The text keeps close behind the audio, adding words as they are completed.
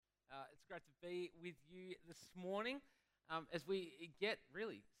great to be with you this morning as we get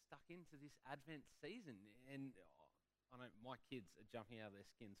really stuck into this Advent season. And I know my kids are jumping out of their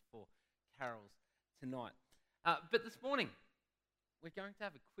skins for carols tonight. But this morning, we're going to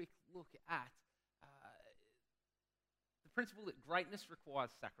have a quick look at the principle that greatness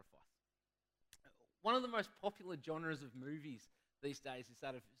requires sacrifice. One of the most popular genres of movies these days is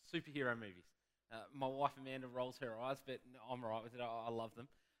that of superhero movies. My wife Amanda rolls her eyes, but I'm all right with it. I love them.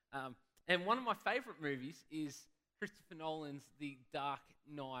 And one of my favourite movies is Christopher Nolan's The Dark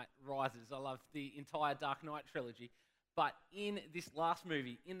Knight Rises. I love the entire Dark Knight trilogy. But in this last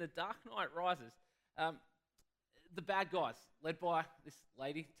movie, in The Dark Knight Rises, the bad guys, led by this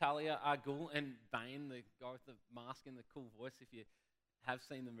lady, Talia al Ghul, and Bane, the guy with the mask and the cool voice, if you have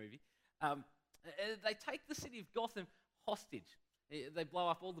seen the movie, they take the city of Gotham hostage. They blow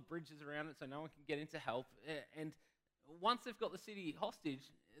up all the bridges around it so no one can get in to help. And once they've got the city hostage,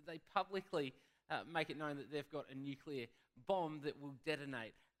 they publicly make it known that they've got a nuclear bomb that will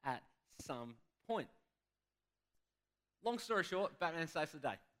detonate at some point. Long story short, Batman saves the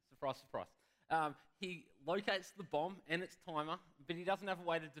day. Surprise, surprise. He locates the bomb and its timer, but he doesn't have a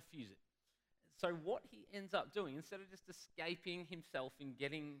way to defuse it. So what he ends up doing, instead of just escaping himself and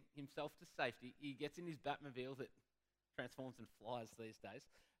getting himself to safety, he gets in his Batmobile that transforms and flies these days.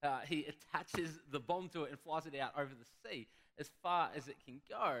 He attaches the bomb to it and flies it out over the sea as far as it can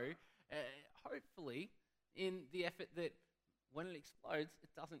go, hopefully in the effort that when it explodes, it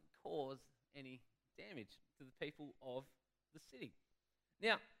doesn't cause any damage to the people of the city.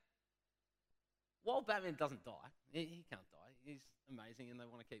 Now, while Batman doesn't die, he can't die, he's amazing and they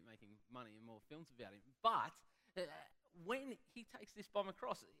want to keep making money and more films about him, but when he takes this bomb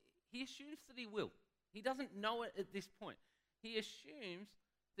across, he assumes that he will. He doesn't know it at this point. He assumes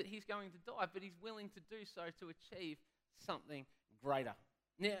that he's going to die, but he's willing to do so to achieve something greater.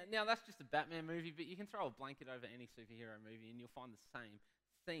 Now that's just a Batman movie, but you can throw a blanket over any superhero movie and you'll find the same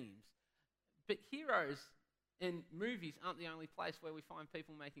themes. But heroes in movies aren't the only place where we find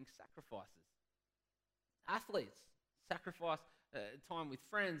people making sacrifices. Athletes sacrifice time with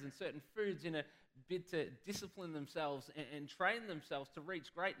friends and certain foods in a bid to discipline themselves and train themselves to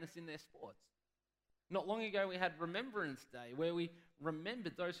reach greatness in their sports. Not long ago, we had Remembrance Day, where we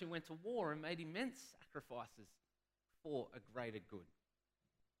remembered those who went to war and made immense sacrifices for a greater good.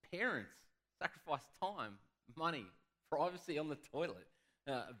 Parents sacrifice time, money, privacy on the toilet,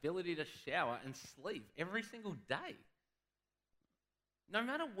 ability to shower and sleep every single day. No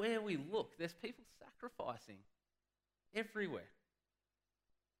matter where we look, there's people sacrificing everywhere.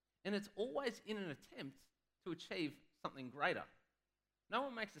 And it's always in an attempt to achieve something greater. No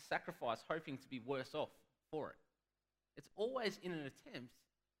one makes a sacrifice hoping to be worse off for it. It's always in an attempt,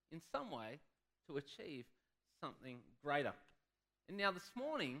 in some way, to achieve something greater. And now this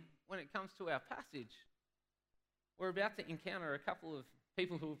morning, when it comes to our passage, we're about to encounter a couple of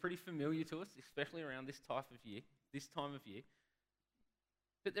people who are pretty familiar to us, especially around this time of year.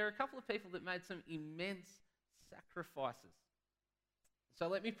 But there are a couple of people that made some immense sacrifices. So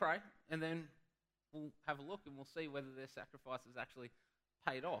let me pray, and then we'll have a look and we'll see whether their sacrifices actually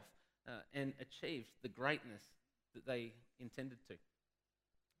paid off and achieved the greatness that they intended to.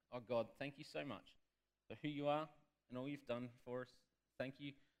 Oh God, thank you so much for who you are and all you've done for us. Thank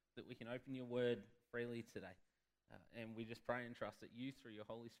you that we can open your word freely today. And we just pray and trust that you, through your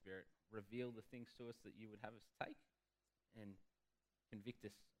Holy Spirit, reveal the things to us that you would have us take and convict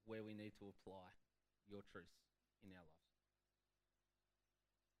us where we need to apply your truths in our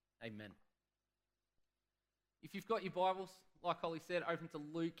lives. Amen. If you've got your Bibles, like Holly said, open to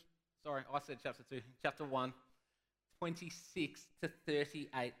chapter 1, 26 to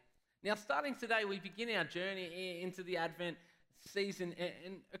 38. Now, starting today, we begin our journey into the Advent season,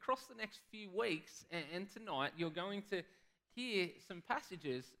 and across the next few weeks and tonight, you're going to hear some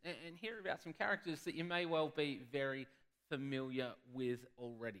passages and hear about some characters that you may well be very familiar with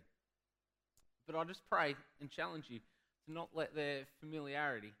already. But I just pray and challenge you to not let their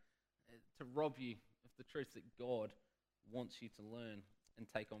familiarity to rob you of the truths that God wants you to learn and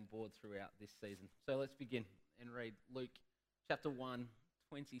take on board throughout this season. So let's begin and read Luke chapter 1,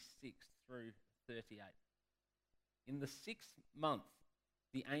 26 through 38. In the 6th month,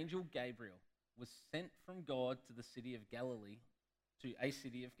 the angel Gabriel was sent from God to a city of Galilee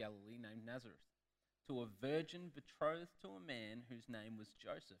named Nazareth, to a virgin betrothed to a man whose name was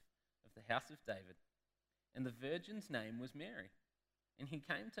Joseph, of the house of David. And the virgin's name was Mary. And he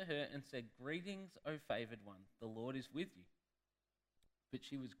came to her and said, "Greetings, O favored one, the Lord is with you." But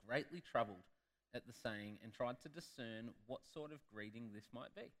she was greatly troubled at the saying and tried to discern what sort of greeting this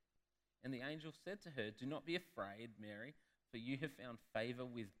might be. And the angel said to her, "Do not be afraid, Mary, for you have found favor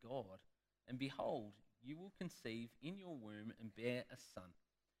with God. And behold, you will conceive in your womb and bear a son,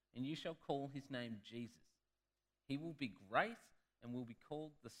 and you shall call his name Jesus. He will be great and will be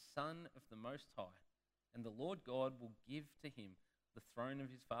called the Son of the Most High. And the Lord God will give to him the throne of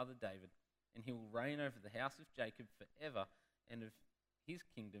his father David, and he will reign over the house of Jacob forever, and of his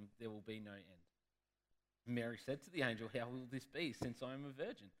kingdom there will be no end. Mary said to the angel, how will this be, since I am a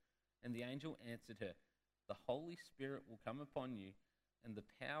virgin? And the angel answered her, the Holy Spirit will come upon you, and the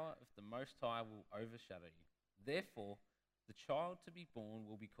power of the Most High will overshadow you. Therefore, the child to be born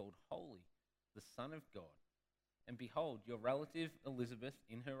will be called Holy, the Son of God. And behold, your relative Elizabeth,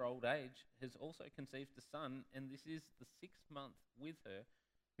 in her old age, has also conceived a son, and this is the 6th month with her,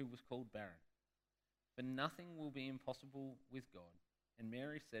 who was called barren. For nothing will be impossible with God. And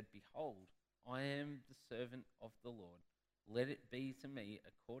Mary said, behold, I am the servant of the Lord. Let it be to me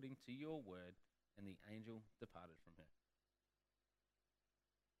according to your word. And the angel departed from her.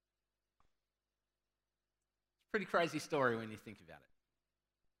 It's a pretty crazy story when you think about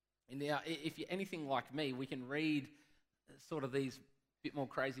it. And now, if you're anything like me, we can read sort of these bit more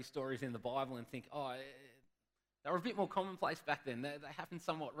crazy stories in the Bible and think, oh, they were a bit more commonplace back then. They happened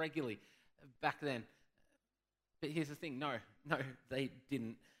somewhat regularly back then. But here's the thing, no, they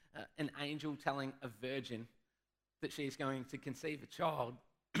didn't. An angel telling a virgin that she's going to conceive a child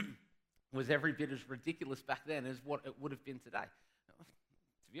was every bit as ridiculous back then as what it would have been today.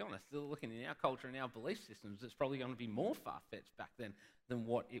 To be honest, still looking in our culture and our belief systems, it's probably going to be more far-fetched back then than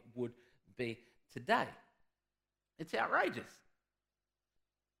what it would be today. It's outrageous.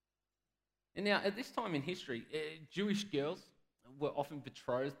 And now, at this time in history, Jewish girls were often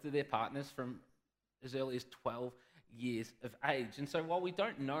betrothed to their partners from as early as 12 years of age. And so while we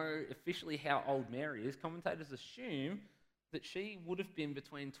don't know officially how old Mary is, commentators assume that she would have been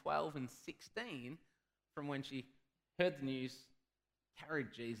between 12 and 16 from when she heard the news,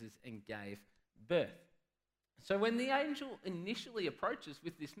 carried Jesus, and gave birth. So when the angel initially approaches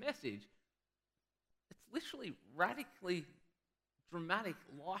with this message, it's literally radically dramatic,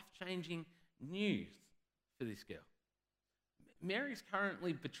 life-changing news for this girl. Mary's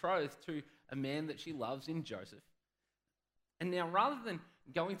currently betrothed to a man that she loves in Joseph. And now, rather than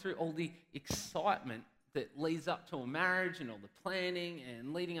going through all the excitement that leads up to a marriage and all the planning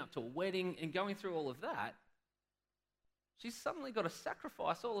and leading up to a wedding and going through all of that, she's suddenly got to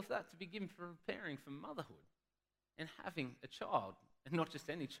sacrifice all of that to begin preparing for motherhood and having a child, and not just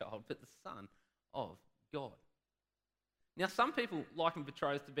any child, but the Son of God. Now, some people liken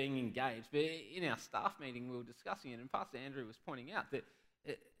betrothed to being engaged, but in our staff meeting we were discussing it, and Pastor Andrew was pointing out that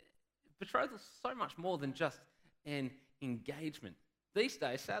betrothal is so much more than just an engagement. These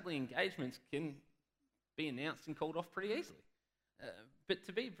days, sadly, engagements can be announced and called off pretty easily. But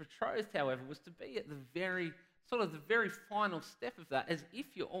to be betrothed, however, was to be at the very final step of that, as if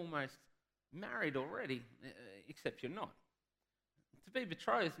you're almost married already, except you're not. To be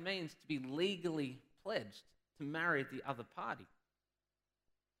betrothed means to be legally pledged to marry the other party.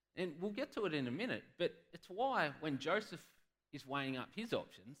 And we'll get to it in a minute, but it's why when Joseph is weighing up his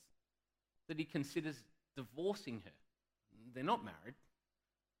options, that he considers divorcing her. They're not married,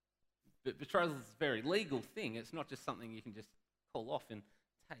 but betrothal is a very legal thing. It's not just something you can just call off and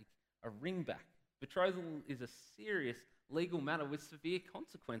take a ring back. Betrothal is a serious legal matter with severe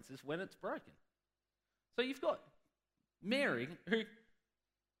consequences when it's broken. So you've got Mary, who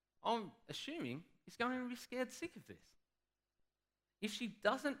I'm assuming is going to be scared sick of this. If she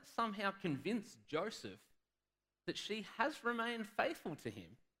doesn't somehow convince Joseph that she has remained faithful to him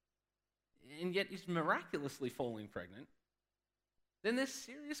and yet is miraculously falling pregnant, then there's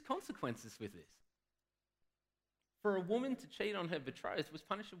serious consequences with this. For a woman to cheat on her betrothed was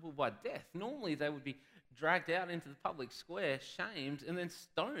punishable by death. Normally they would be dragged out into the public square, shamed, and then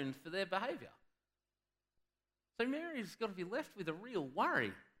stoned for their behaviour. So Mary's got to be left with a real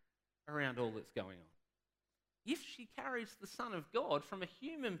worry around all that's going on. If she carries the Son of God, from a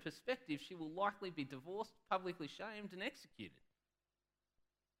human perspective, she will likely be divorced, publicly shamed, and executed.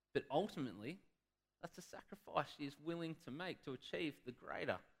 But ultimately, that's a sacrifice she is willing to make to achieve the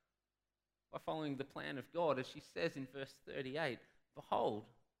greater, by following the plan of God. As she says in verse 38, behold,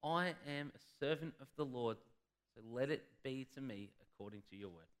 I am a servant of the Lord, so let it be to me according to your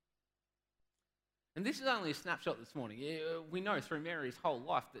word. And this is only a snapshot this morning. We know through Mary's whole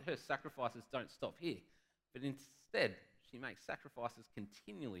life that her sacrifices don't stop here, but instead she makes sacrifices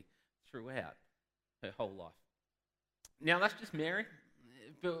continually throughout her whole life. Now that's just Mary,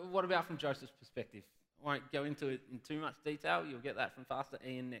 but what about from Joseph's perspective? I won't go into it in too much detail. You'll get that from Pastor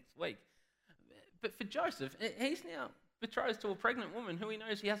Ian next week. But for Joseph, he's now betrothed to a pregnant woman who he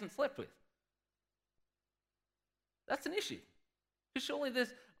knows he hasn't slept with. That's an issue. Because surely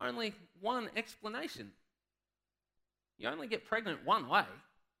there's only one explanation. You only get pregnant one way.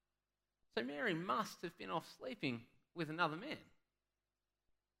 So Mary must have been off sleeping with another man.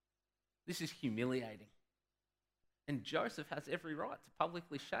 This is humiliating. And Joseph has every right to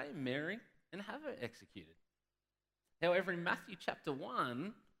publicly shame Mary and have her executed. However, in Matthew chapter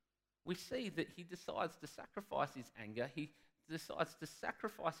 1, we see that he decides to sacrifice his anger. He decides to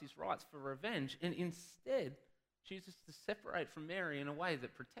sacrifice his rights for revenge and instead chooses to separate from Mary in a way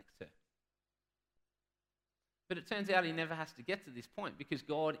that protects her. But it turns out he never has to get to this point because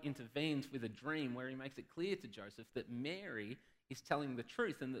God intervenes with a dream where he makes it clear to Joseph that Mary is telling the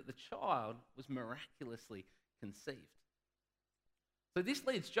truth and that the child was miraculously conceived. So this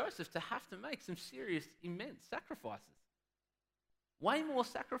leads Joseph to have to make some serious, immense sacrifices. Way more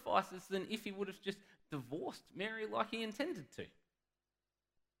sacrifices than if he would have just divorced Mary like he intended to.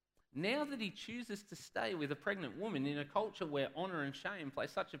 Now that he chooses to stay with a pregnant woman in a culture where honour and shame play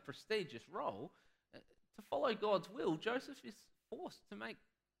such a prestigious role, to follow God's will, Joseph is forced to make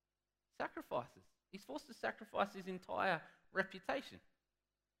sacrifices. He's forced to sacrifice his entire reputation.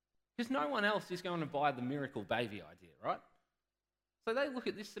 Because no one else is going to buy the miracle baby idea, right? So they look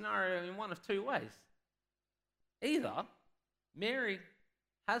at this scenario in one of two ways. Either Mary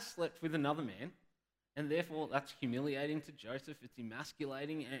has slept with another man, and therefore that's humiliating to Joseph, it's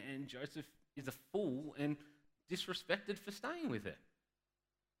emasculating, and Joseph is a fool and disrespected for staying with her.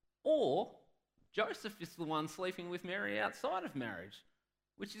 Or Joseph is the one sleeping with Mary outside of marriage,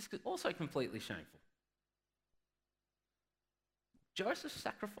 which is also completely shameful. Joseph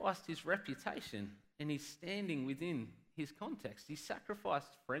sacrificed his reputation and his standing within his context. He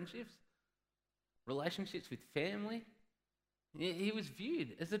sacrificed friendships, relationships with family. He was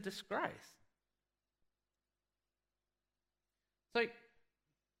viewed as a disgrace. So,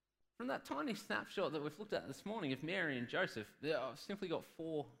 from that tiny snapshot that we've looked at this morning of Mary and Joseph, I've simply got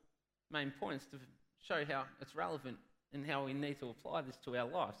 4 main points to show how it's relevant and how we need to apply this to our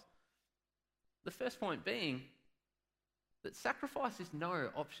lives. The first point being that sacrifice is no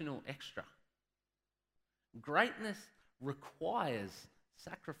optional extra. Greatness requires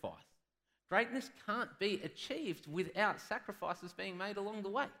sacrifice. Greatness can't be achieved without sacrifices being made along the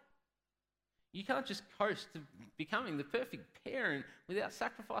way. You can't just coast to becoming the perfect parent without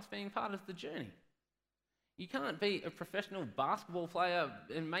sacrifice being part of the journey. You can't be a professional basketball player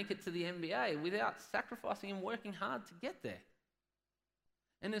and make it to the NBA without sacrificing and working hard to get there.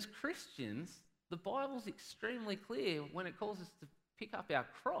 And as Christians, the Bible's extremely clear when it calls us to pick up our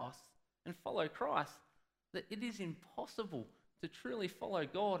cross and follow Christ, that it is impossible to truly follow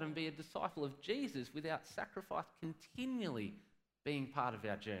God and be a disciple of Jesus without sacrifice continually being part of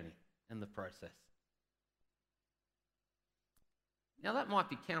our journey and the process. Now that might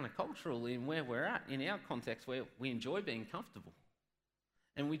be countercultural in where we're at, in our context where we enjoy being comfortable.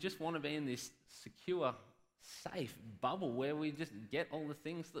 And we just want to be in this secure, safe bubble where we just get all the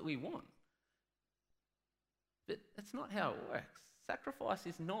things that we want. But that's not how it works. Sacrifice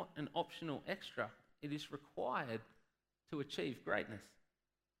is not an optional extra. It is required to achieve greatness.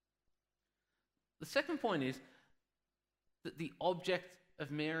 The second point is that the object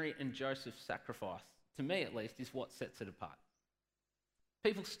of Mary and Joseph's sacrifice, to me at least, is what sets it apart.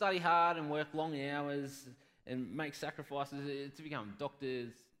 People study hard and work long hours and make sacrifices to become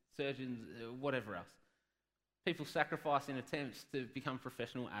doctors, surgeons, whatever else. People sacrifice in attempts to become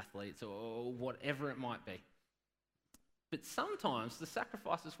professional athletes or whatever it might be. But sometimes the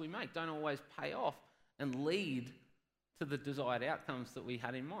sacrifices we make don't always pay off and lead to the desired outcomes that we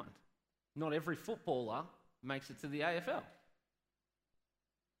had in mind. Not every footballer makes it to the AFL.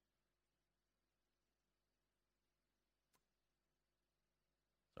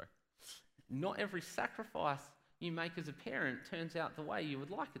 Not every sacrifice you make as a parent turns out the way you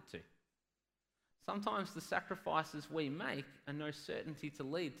would like it to. Sometimes the sacrifices we make are no certainty to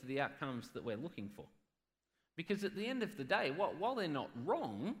lead to the outcomes that we're looking for. Because at the end of the day, while they're not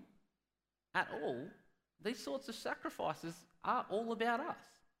wrong at all, these sorts of sacrifices are all about us.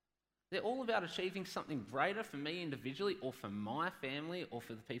 They're all about achieving something greater for me individually or for my family or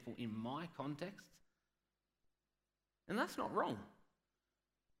for the people in my context. And that's not wrong.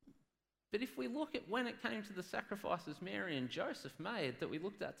 But if we look at when it came to the sacrifices Mary and Joseph made that we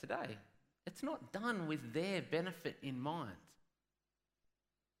looked at today, it's not done with their benefit in mind.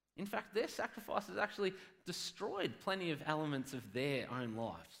 In fact, their sacrifices actually destroyed plenty of elements of their own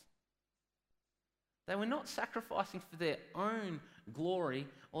lives. They were not sacrificing for their own glory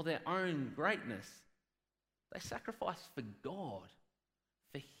or their own greatness. They sacrificed for God,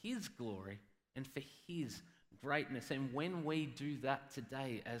 for His glory and for His greatness. And when we do that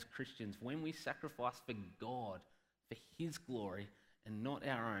today as Christians, when we sacrifice for God, for His glory and not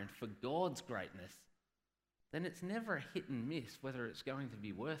our own for God's greatness, then it's never a hit and miss whether it's going to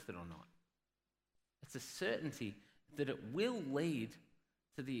be worth it or not. It's a certainty that it will lead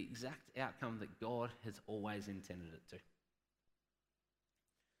to the exact outcome that God has always intended it to.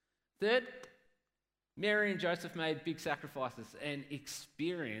 Third, Mary and Joseph made big sacrifices and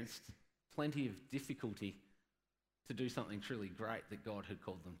experienced plenty of difficulty to do something truly great that God had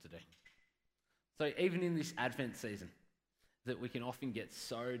called them to do. So even in this Advent season, that we can often get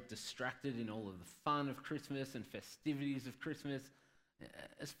so distracted in all of the fun of Christmas and festivities of Christmas,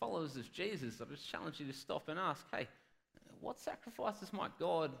 as followers of Jesus, I just challenge you to stop and ask, hey, what sacrifices might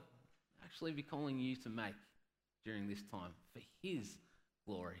God actually be calling you to make during this time for his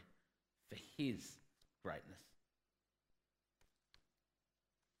glory, for his greatness?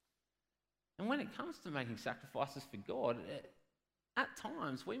 And when it comes to making sacrifices for God, at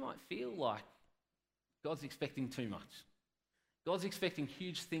times we might feel like God's expecting too much. God's expecting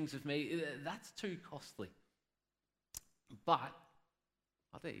huge things of me. That's too costly. But,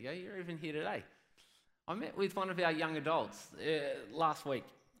 oh, there you go, you're even here today. I met with one of our young adults last week,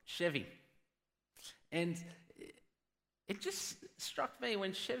 Chevy. And it just struck me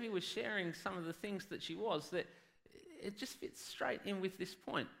when Chevy was sharing some of the things that she was, that it just fits straight in with this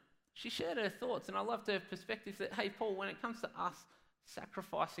point. She shared her thoughts, and I loved her perspective that, hey, Paul, when it comes to us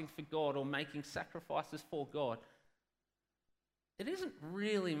sacrificing for God or making sacrifices for God, it isn't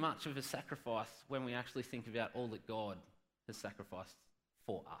really much of a sacrifice when we actually think about all that God has sacrificed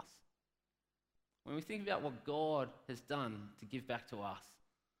for us. When we think about what God has done to give back to us,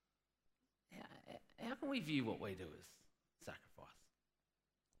 how can we view what we do as sacrifice?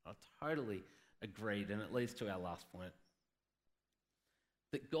 I totally agreed, and it leads to our last point.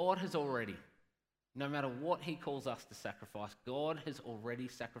 That God has already, no matter what he calls us to sacrifice, God has already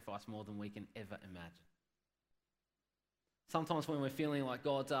sacrificed more than we can ever imagine. Sometimes when we're feeling like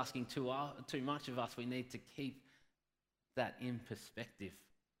God's asking too much of us, we need to keep that in perspective.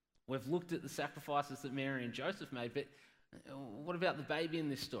 We've looked at the sacrifices that Mary and Joseph made, but what about the baby in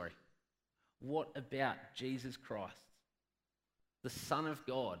this story? What about Jesus Christ, the Son of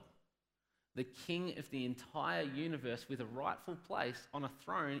God, the King of the entire universe with a rightful place on a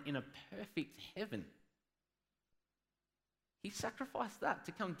throne in a perfect heaven? He sacrificed that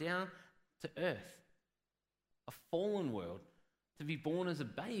to come down to earth, a fallen world, to be born as a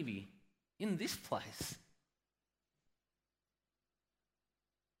baby in this place.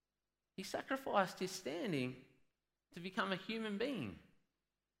 He sacrificed his standing to become a human being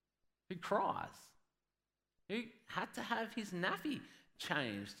who cries, who had to have his nappy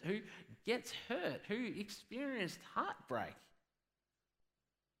changed, who gets hurt, who experienced heartbreak,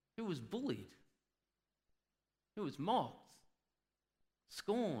 who was bullied, who was mocked,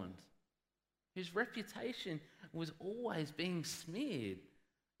 scorned, whose reputation was always being smeared,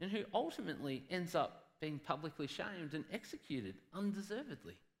 and who ultimately ends up being publicly shamed and executed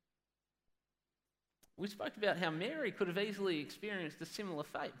undeservedly. We spoke about how Mary could have easily experienced a similar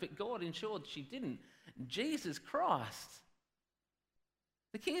fate, but God ensured she didn't. Jesus Christ,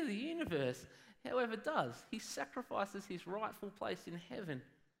 the King of the universe, however, does. He sacrifices his rightful place in heaven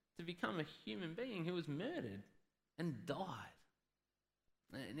to become a human being who was murdered and died.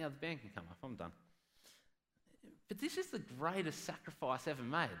 Now the band can come up, I'm done. But this is the greatest sacrifice ever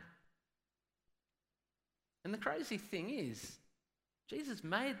made. And the crazy thing is, Jesus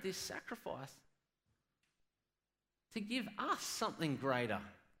made this sacrifice to give us something greater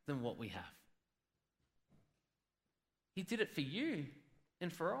than what we have. He did it for you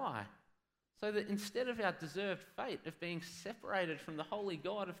and for I, so that instead of our deserved fate of being separated from the holy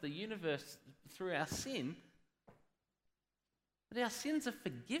God of the universe through our sin, that our sins are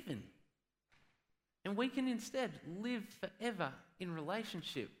forgiven, and we can instead live forever in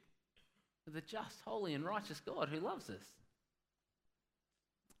relationship with the just, holy, and righteous God who loves us.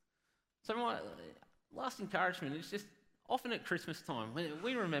 So my last encouragement is just, often at Christmas time, when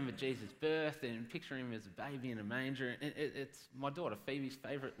we remember Jesus' birth and picture him as a baby in a manger. It's my daughter Phoebe's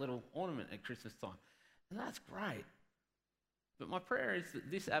favourite little ornament at Christmas time, and that's great. But my prayer is that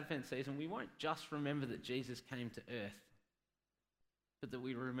this Advent season we won't just remember that Jesus came to earth, but that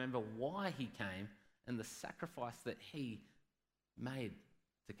we remember why he came and the sacrifice that he made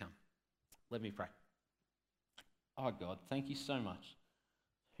to come. Let me pray. Oh God, thank you so much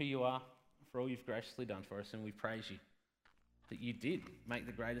for who you are, for all you've graciously done for us, and we praise you that you did make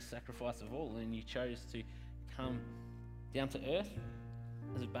the greatest sacrifice of all, and you chose to come down to earth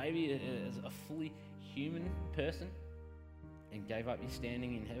as a baby, as a fully human person, and gave up your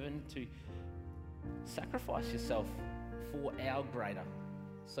standing in heaven to sacrifice yourself for our greater,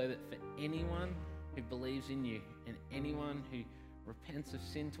 so that for anyone who believes in you and anyone who repents of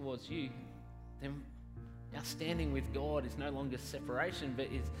sin towards you, then our standing with God is no longer separation, but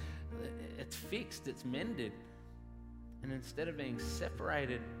it's fixed, it's mended. And instead of being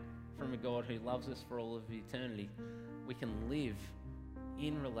separated from a God who loves us for all of eternity, we can live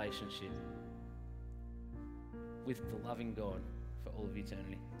in relationship with the loving God for all of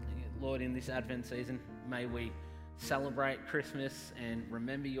eternity. Lord, in this Advent season, may we celebrate Christmas and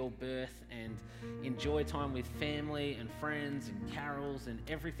remember your birth and enjoy time with family and friends and carols and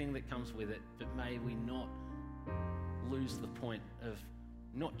everything that comes with it. But may we not lose the point of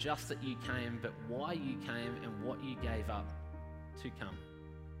not just that you came, but why you came and what you gave up to come.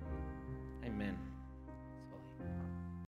 Amen.